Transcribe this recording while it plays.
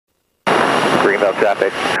Greenville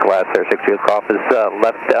traffic, class air 6 field off is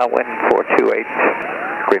left downwind 428,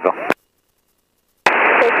 Greenville.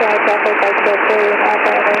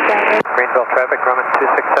 Greenville traffic running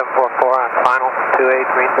 26744 on final 28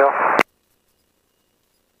 Greenville.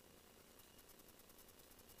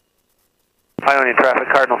 Ionia traffic,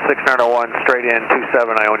 Cardinal 6901, straight in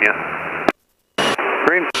 27 Ionia.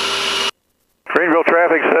 Greenville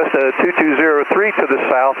traffic, Cessna 2203 to the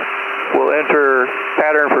south, will enter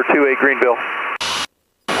pattern for 28 Greenville.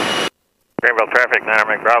 Greenville traffic,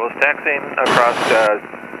 Dynamic Bravo's taxiing across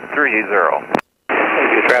 30.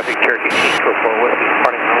 Traffic, Cherokee 844 Whiskey,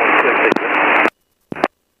 departing runway 26.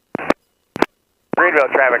 Greenville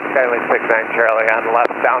traffic, Skylane 69 Charlie on the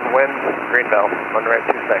left downwind, Greenville, runway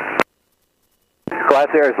 26. Glass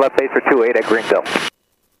air is left base for 28 at Greenville.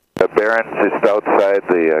 Barron's just outside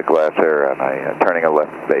the glass air, and I turning a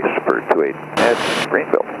left base for 28 at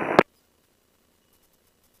Greenville.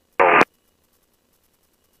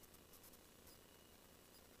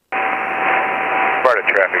 Sparta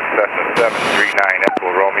traffic, Cessna 739 Echo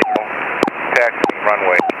Romeo, taxiing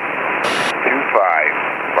runway 25,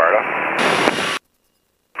 Sparta.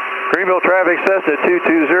 Greenville traffic, Cessna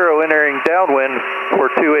 220 entering downwind for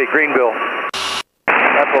 28 Greenville.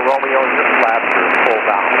 Echo Romeo, your flaps are full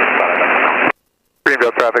down.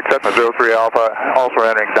 Greenville traffic, Cessna 03 Alpha, also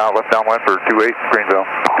entering left downwind for 28 Greenville.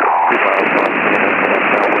 2 miles from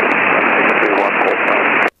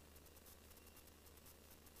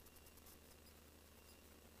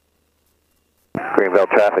Greenville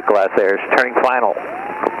traffic, glass air is turning final,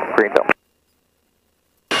 Greenville.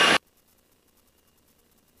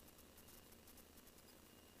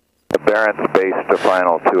 Barron's base to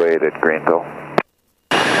final 28 at Greenville.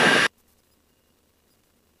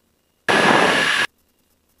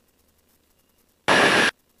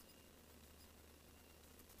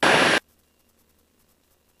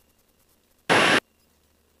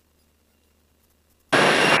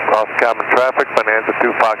 Cross cabin traffic, Bonanza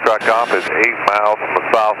 2 Foxtrot Golf is 8 miles from the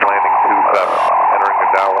south, landing 27, entering the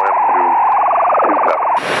downwind to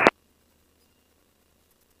 27.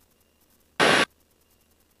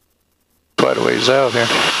 Quite a ways out here.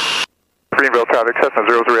 Greenville traffic, Cessna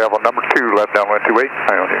 03 Alpha, number 2, left downwind 28,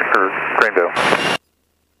 Ionia, or Greenville.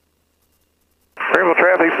 Greenville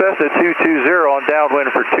traffic, Cessna 220 on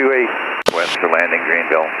downwind for 28. West for landing,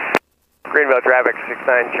 Greenville. Greenville traffic,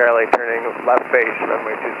 69 Charlie, turning left base,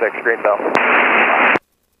 runway 26, Greenville.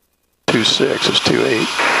 26 is 28.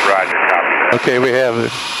 Roger, copy that. Okay, we have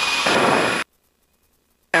it.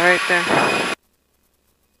 All right there.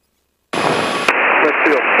 Let's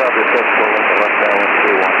do a cover pistol in the left downwind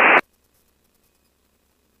 21.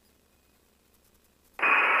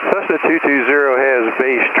 Cessna 220 has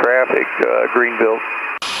base traffic, Greenville.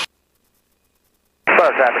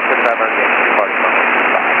 Sparta traffic, 65 departing runway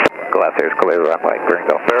 25. Glass air is clear runway,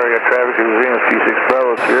 Greenville. Area traffic is Venus 26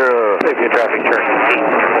 Bravo Sierra. Safety traffic, Cherokee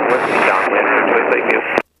 844 Whiskey, downwind for 28 Lakeview.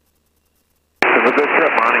 Have a good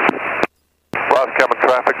trip, Monty. Cross cabin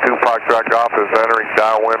traffic, 2 Foxtrot Golf is entering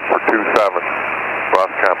downwind for 27.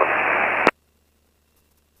 Cross cabin.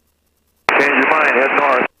 Change your mind, head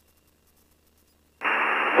north.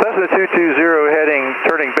 Cessna 220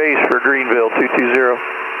 turning base for Greenville, 220.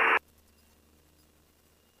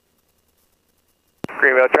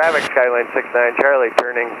 Greenville traffic, Skylane 69 Charlie,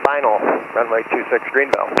 turning final, runway 26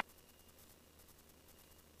 Greenville.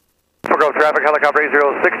 Maple Grove traffic, helicopter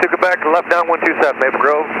 806 to Quebec, left down 127, Maple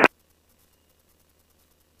Grove.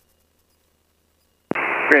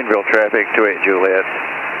 Greenville traffic, 28 Juliet.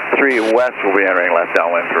 3 West will be entering left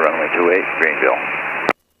downwind for runway 28, Greenville.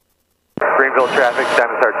 Greenville traffic,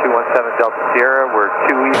 Diamond 217 Delta Sierra, we're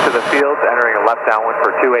 2 east of the field, entering a left downwind for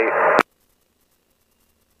 28.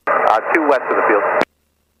 2 west of the field.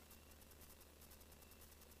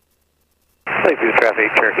 Lakeview traffic,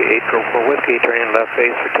 Cherokee 844 Whiskey, turning left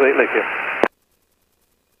base for 28 Lakeview.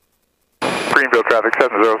 Greenville traffic,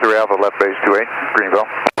 703 Alpha, left base 28, Greenville.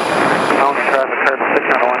 Ionia traffic, Cardinal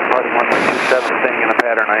 601, departing 127, staying in a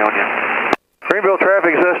pattern, Ionia. Greenville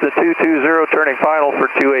traffic, Cessna 220 turning final for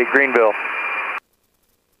 28 Greenville.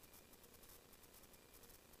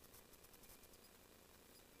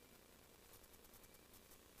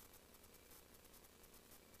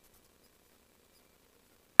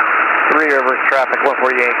 Three Rivers traffic,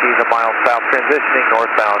 140 Yankees, a mile south, transitioning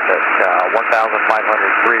northbound at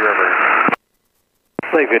 1,500, Three Rivers.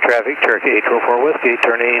 Lakeview traffic, Cherokee 844 Whiskey,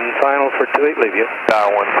 turning final for 28 Lakeview.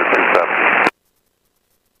 Downwind for 27.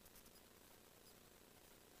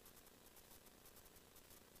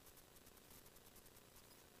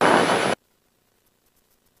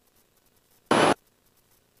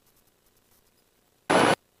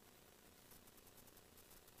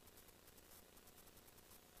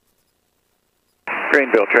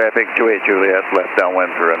 Greenville traffic, 28 Juliet, left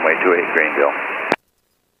downwind for runway 28 Greenville.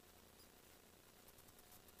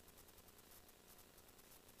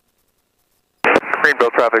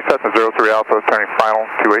 Greenville traffic, Cessna 03 Alpha, turning final,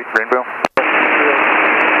 28 Greenville.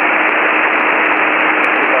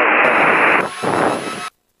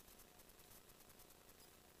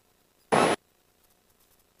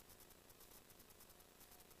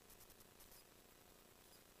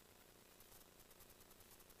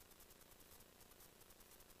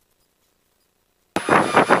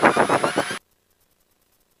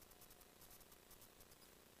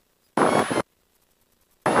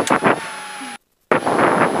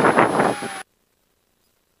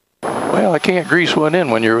 Well, I can't grease one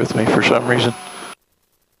in when you're with me for some reason.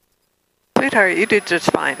 Sweetheart, you did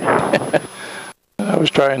just fine. I was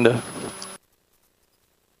trying to...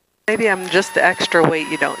 Maybe I'm just the extra weight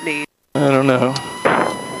you don't need. I don't know.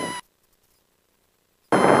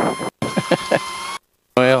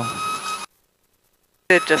 Well...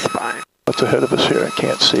 You did just fine. What's ahead of us here? I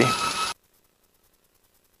can't see.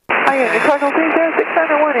 Cardinal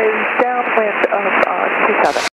 306901 is downwind of 27.